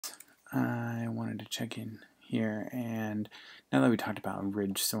I wanted to check in here, and now that we talked about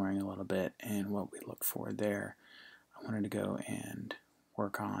ridge soaring a little bit and what we look for there, I wanted to go and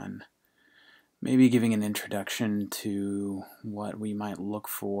work on maybe giving an introduction to what we might look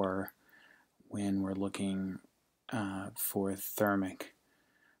for when we're looking for thermic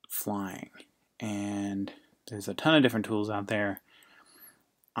flying. And there's a ton of different tools out there.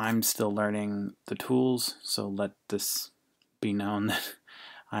 I'm still learning the tools, so let this be known that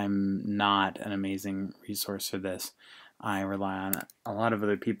I'm not an amazing resource for this. I rely on a lot of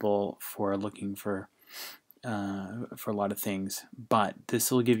other people for looking for a lot of things, but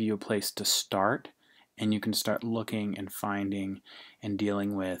this will give you a place to start, and you can start looking and finding and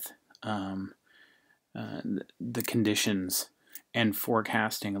dealing with the conditions and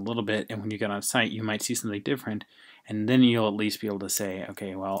forecasting a little bit. And when you get on site, you might see something different, and then you'll at least be able to say,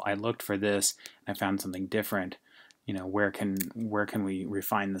 okay, well, I looked for this, and I found something different. You know, where can we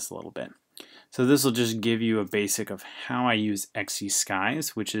refine this a little bit? So this will just give you a basic of how I use Xcskies,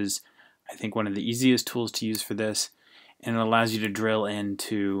 which is, I think, one of the easiest tools to use for this, and it allows you to drill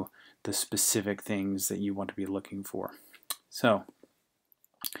into the specific things that you want to be looking for. So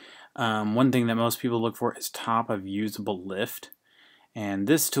one thing that most people look for is top of usable lift, and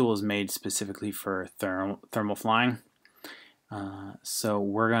this tool is made specifically for thermal flying. So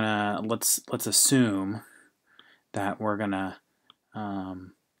we're gonna let's assume that we're gonna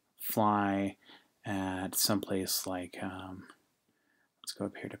fly at someplace like let's go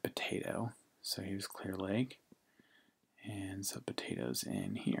up here to Potato. So here's Clear Lake, and so Potato's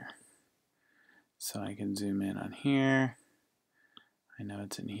in here. So I can zoom in on here. I know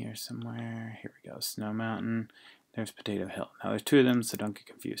it's in here somewhere. Here we go, Snow Mountain. There's Potato Hill. Now there's two of them, so don't get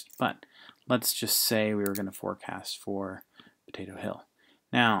confused. But let's just say we were going to forecast for Potato Hill.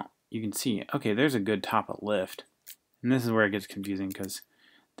 Now you can see, okay, there's a good top of lift. And this is where it gets confusing because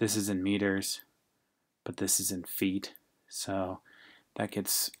this is in meters, but this is in feet. So that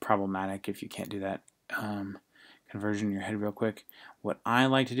gets problematic if you can't do that conversion in your head real quick. What I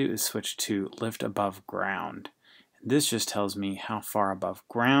like to do is switch to lift above ground. And this just tells me how far above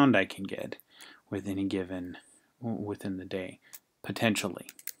ground I can get with any given within the day, potentially.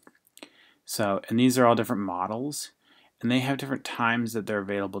 So, and these are all different models, and they have different times that they're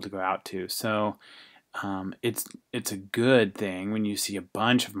available to go out to. So it's a good thing when you see a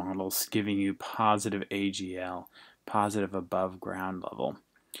bunch of models giving you positive AGL, positive above ground level.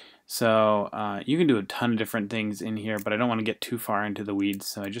 So you can do a ton of different things in here, but I don't want to get too far into the weeds.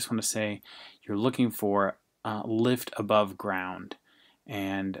 So I just want to say you're looking for lift above ground.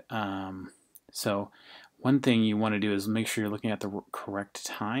 And so one thing you want to do is make sure you're looking at the correct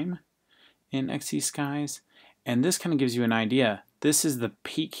time in Xcskies. And this kind of gives you an idea. This is the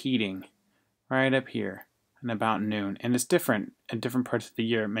peak heating right up here and about noon, and it's different at different parts of the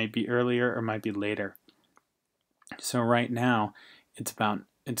year. It might be earlier or it might be later. So right now it's going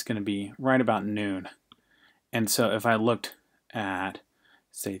to be right about noon, and so if I looked at,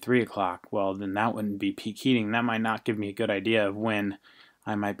 say, 3 o'clock, well, then that wouldn't be peak heating. That might not give me a good idea of when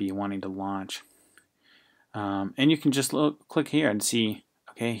I might be wanting to launch. And you can just click here and see,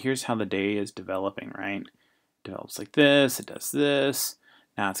 okay, here's how the day is developing, right? It develops like this, it does this,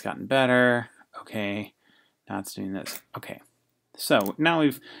 now it's gotten better. Okay, now it's doing this. Okay, so now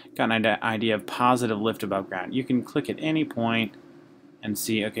we've got an idea of positive lift above ground. You can click at any point and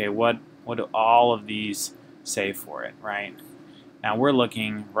see, okay, what do all of these say for it, right? Now we're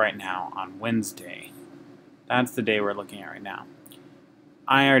looking right now on Wednesday. That's the day we're looking at right now.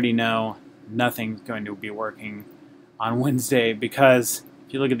 I already know nothing's going to be working on Wednesday because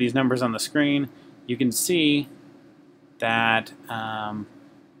if you look at these numbers on the screen, you can see that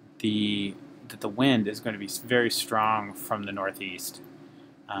the wind is going to be very strong from the northeast.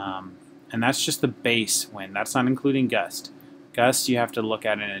 And that's just the base wind. That's not including gust. Gust you have to look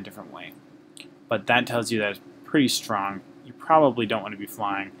at it in a different way. But that tells you that it's pretty strong. You probably don't want to be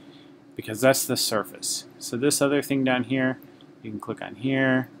flying because that's the surface. So this other thing down here, you can click on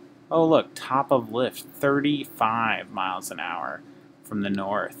here. Oh look, top of lift, 35 miles an hour from the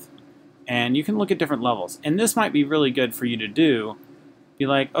north. And you can look at different levels. And this might be really good for you to do. Be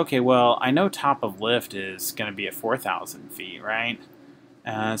like, okay, well, I know top of lift is going to be at 4,000 feet, right?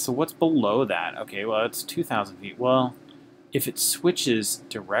 So what's below that? Okay, well, it's 2,000 feet. Well, if it switches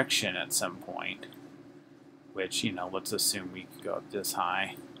direction at some point, which, you know, let's assume we could go up this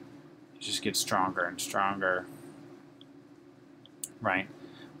high, it just gets stronger and stronger, right?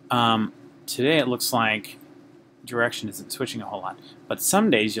 Today it looks like direction isn't switching a whole lot, but some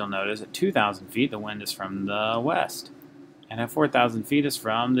days you'll notice at 2,000 feet the wind is from the west, and at 4,000 feet is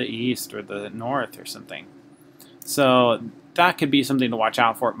from the east or the north or something. So that could be something to watch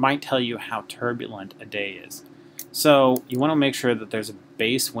out for. It might tell you how turbulent a day is. So you want to make sure that there's a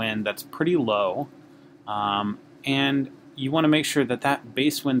base wind that's pretty low, and you want to make sure that that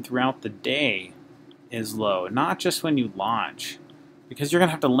base wind throughout the day is low, not just when you launch, because you're going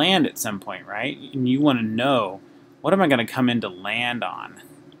to have to land at some point, right? And you want to know, what am I going to come in to land on?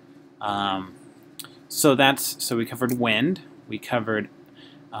 So we covered wind, we covered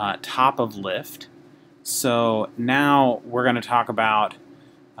top of lift. So now we're going to talk about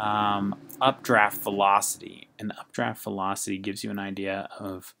updraft velocity. And updraft velocity gives you an idea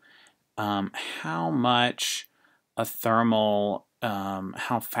of how much a thermal,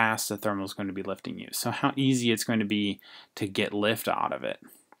 how fast the thermal is going to be lifting you. So how easy it's going to be to get lift out of it.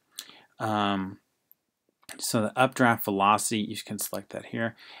 So the updraft velocity, you can select that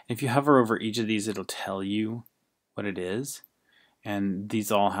here. If you hover over each of these, it'll tell you what it is. And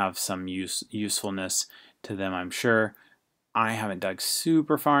these all have some usefulness to them, I'm sure. I haven't dug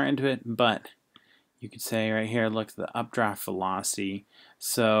super far into it, but you could say right here, look at the updraft velocity.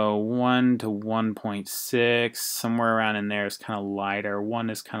 So 1 to 1.6, somewhere around in there is kind of lighter. 1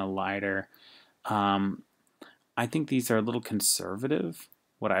 is kind of lighter. I think these are a little conservative.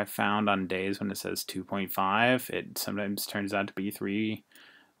 What I've found on days when it says 2.5, it sometimes turns out to be 3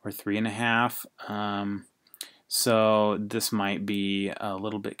 or 3.5. So this might be a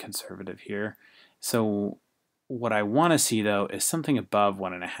little bit conservative here. So what I want to see though is something above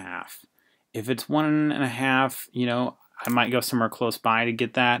 1.5. If it's 1.5, you know, I might go somewhere close by to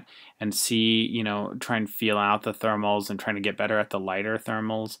get that and see, you know, try and feel out the thermals and trying to get better at the lighter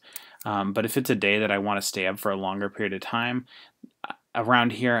thermals. But if it's a day that I want to stay up for a longer period of time,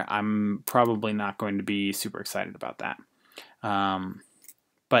 around here, I'm probably not going to be super excited about that.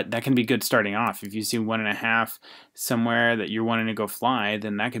 But that can be good starting off. If you see 1.5 somewhere that you're wanting to go fly,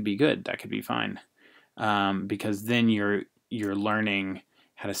 then that could be good. That could be fine. Because then you're learning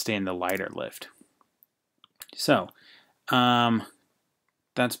how to stay in the lighter lift. So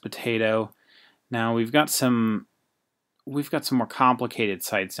that's potato. Now we've got some more complicated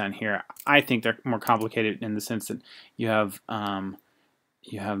sites down here. I think they're more complicated in the sense that you have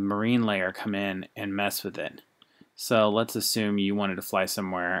marine layer come in and mess with it. So let's assume you wanted to fly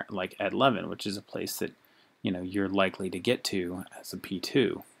somewhere like at 11, which is a place that, you know, you're likely to get to as a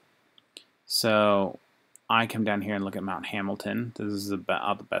P2. So I come down here and look at Mount Hamilton. This is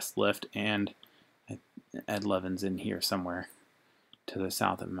about the best lift, and at 11's in here somewhere to the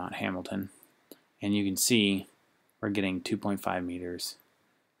south of Mount Hamilton. And you can see we're getting 2.5 meters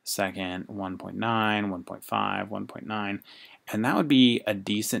a second, 1.9, 1.5, 1.9. And that would be a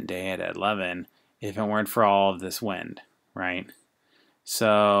decent day at 11 if it weren't for all of this wind, right?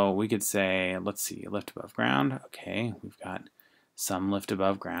 So we could say, let's see, lift above ground. Okay, we've got some lift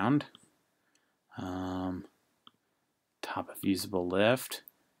above ground. Top of usable lift.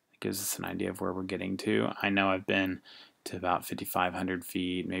 It gives us an idea of where we're getting to. I know I've been to about 5,500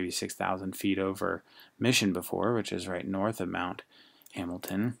 feet, maybe 6,000 feet over Mission before, which is right north of Mount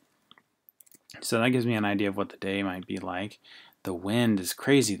Hamilton. So that gives me an idea of what the day might be like. The wind is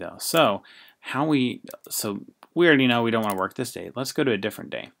crazy though. So we already know we don't want to work this day. Let's go to a different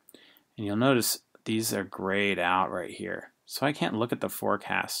day. And you'll notice these are grayed out right here. So I can't look at the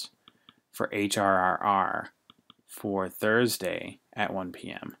forecast for HRRR for Thursday at 1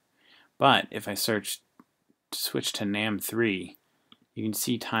 p.m. But if I switch to NAM3, you can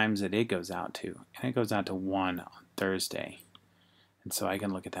see times that it goes out to. And it goes out to 1 on Thursday. And so I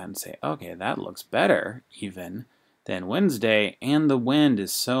can look at that and say, okay, that looks better even than Wednesday, and the wind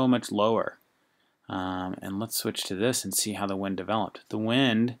is so much lower. And let's switch to this and see how the wind developed. The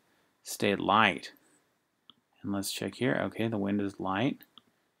wind stayed light. And let's check here. Okay, the wind is light.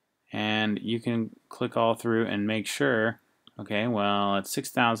 And you can click all through and make sure, okay, well, at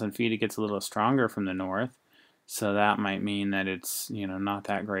 6,000 feet, it gets a little stronger from the north. So that might mean that it's, you know, not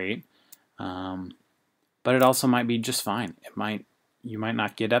that great. But it also might be just fine. You might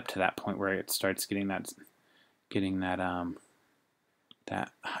not get up to that point where it starts getting that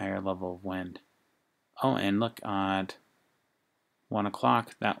higher level of wind. Oh, and look, at 1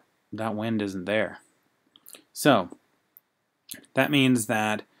 o'clock, that wind isn't there. So that means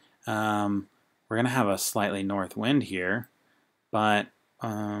that we're going to have a slightly north wind here, but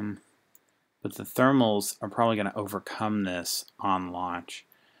the thermals are probably going to overcome this on launch.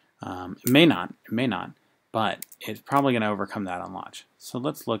 It may not, but it's probably going to overcome that on launch. So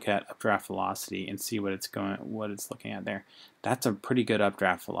let's look at updraft velocity and see what it's looking at there. That's a pretty good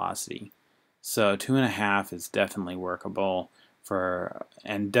updraft velocity. So 2.5 is definitely workable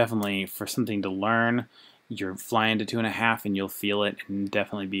and definitely for something to learn. You're flying to 2.5 and you'll feel it and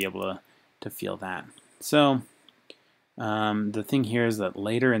definitely be able to feel that. So The thing here is that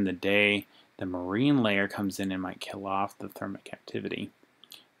later in the day, the marine layer comes in and might kill off the thermic activity.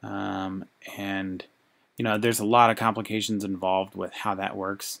 And there's a lot of complications involved with how that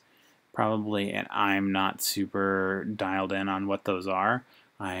works, probably, and I'm not super dialed in on what those are.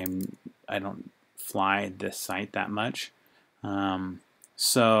 I don't fly this site that much,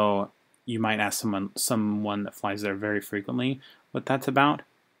 so you might ask someone that flies there very frequently what that's about.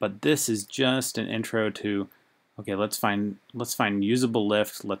 But this is just an intro to, okay, let's find usable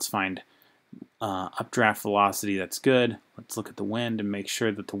lift. Let's find updraft velocity that's good. Let's look at the wind and make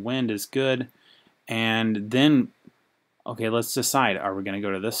sure that the wind is good. And then, okay, let's decide, are we going to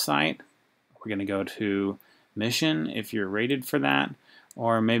go to this site? We're going to go to Mission if you're rated for that.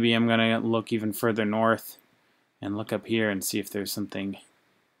 Or maybe I'm going to look even further north and look up here and see if there's something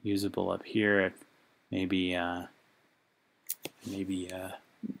usable up here at maybe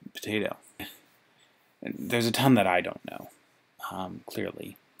Potato. There's a ton that I don't know,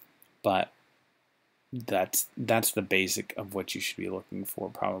 clearly, but that's the basic of what you should be looking for.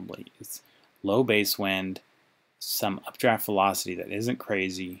 Probably is low base wind, some updraft velocity that isn't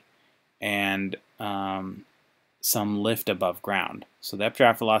crazy, and some lift above ground. So the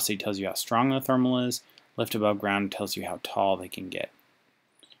updraft velocity tells you how strong the thermal is. Lift above ground tells you how tall they can get.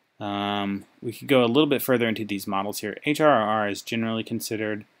 We could go a little bit further into these models here. HRR is generally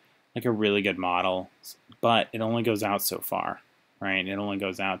considered like a really good model, but it only goes out so far, right? It only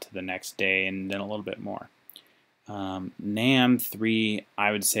goes out to the next day and then a little bit more. NAM3,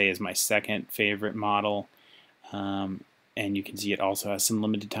 I would say, is my second favorite model, and you can see it also has some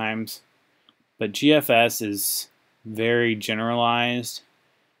limited times. But GFS is very generalized,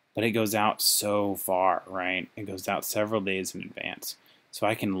 but it goes out so far, right? It goes out several days in advance. So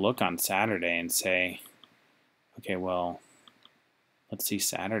I can look on Saturday and say, okay, well, let's see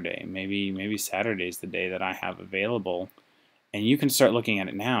Saturday. Maybe Saturday's the day that I have available. And you can start looking at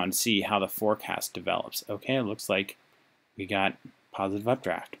it now and see how the forecast develops. Okay, it looks like we got positive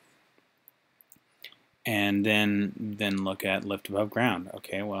updraft. And then look at lift above ground.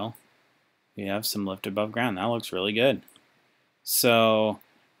 Okay, well, we have some lift above ground. That looks really good. So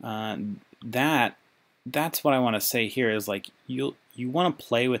that's what I want to say here is, like, you want to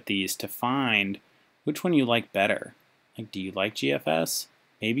play with these to find which one you like better. Like, do you like GFS?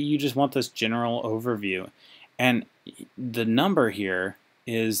 Maybe you just want this general overview. And the number here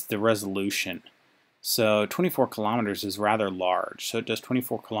is the resolution. So 24 kilometers is rather large. So it does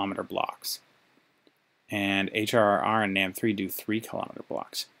 24 kilometer blocks. And HRR and NAM3 do 3 kilometer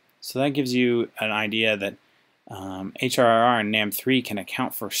blocks. So that gives you an idea that HRR and NAM3 can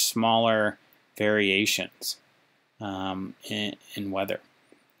account for smaller variations in weather.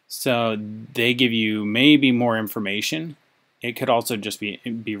 So they give you maybe more information. It could also just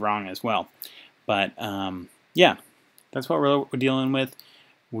be wrong as well. But yeah, that's what we're dealing with.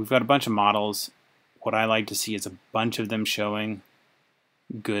 We've got a bunch of models. What I like to see is a bunch of them showing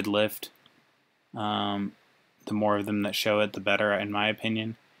good lift. The more of them that show it, the better, in my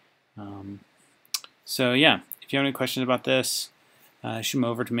opinion. So yeah, if you have any questions about this, shoot them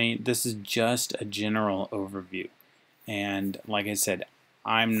over to me. This is just a general overview. And like I said,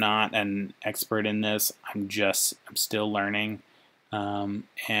 I'm not an expert in this. I'm still learning, and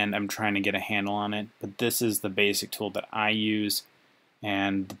I'm trying to get a handle on it. But this is the basic tool that I use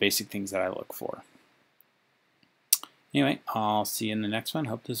and the basic things that I look for. Anyway, I'll see you in the next one.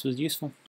 Hope this was useful.